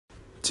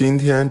今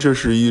天这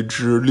是一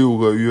只6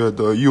个月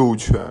的幼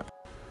犬，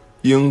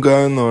应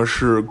该呢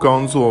是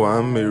刚做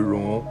完美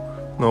容。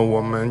那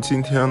我们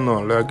今天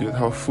呢来给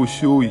它复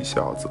修一下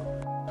子。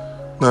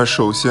那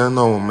首先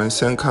呢，我们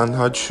先看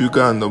它躯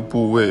干的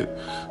部位。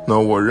那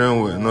我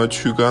认为呢，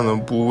躯干的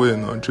部位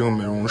呢，这个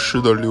美容师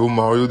的留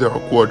毛有点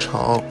过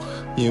长，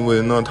因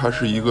为呢它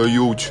是一个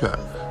幼犬，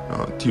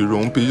体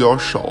容比较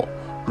少。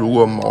如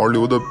果毛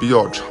留的比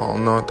较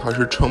长呢，它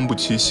是撑不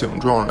起形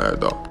状来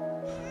的。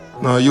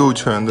那幼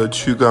犬的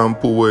躯干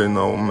部位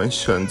呢，我们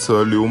选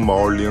择留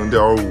毛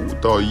0.5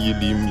到1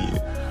厘米，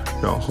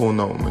然后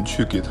呢，我们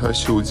去给它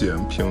修剪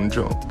平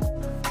整。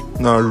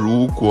那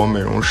如果美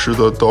容师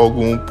的刀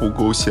工不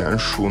够娴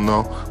熟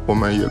呢，我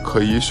们也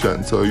可以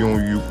选择用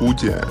鱼骨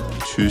剪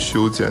去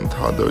修剪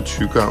它的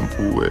躯干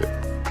部位。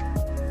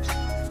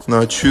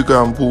那躯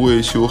干部位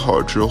修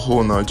好之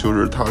后呢，就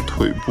是它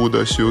腿部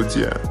的修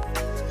剪。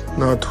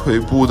那腿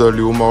部的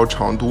留毛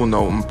长度呢，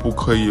我们不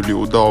可以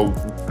留到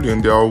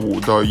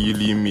0.5到1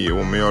厘米，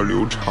我们要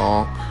留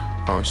长，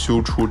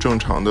修出正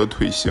常的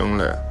腿型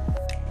来。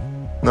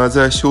那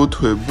在修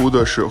腿部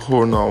的时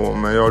候呢，我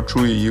们要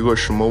注意一个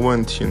什么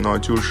问题呢？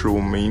就是我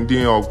们一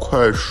定要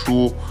快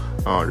梳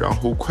然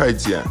后快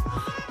剪，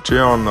这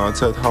样呢，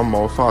在它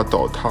毛发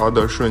倒塌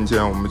的瞬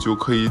间，我们就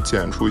可以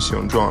剪出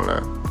形状来。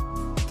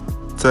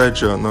再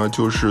者呢，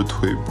就是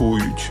腿部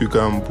与躯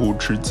干部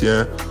之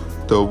间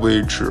的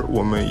位置，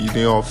我们一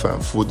定要反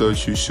复的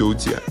去修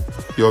剪，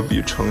要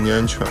比成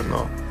年犬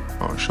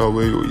呢稍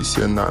微有一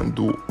些难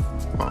度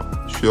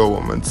需要我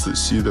们仔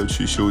细的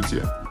去修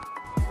剪。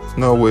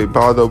那尾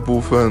巴的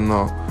部分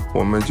呢，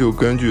我们就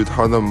根据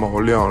它的毛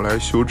量来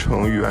修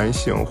成圆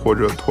形或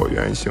者椭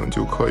圆形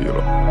就可以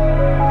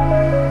了。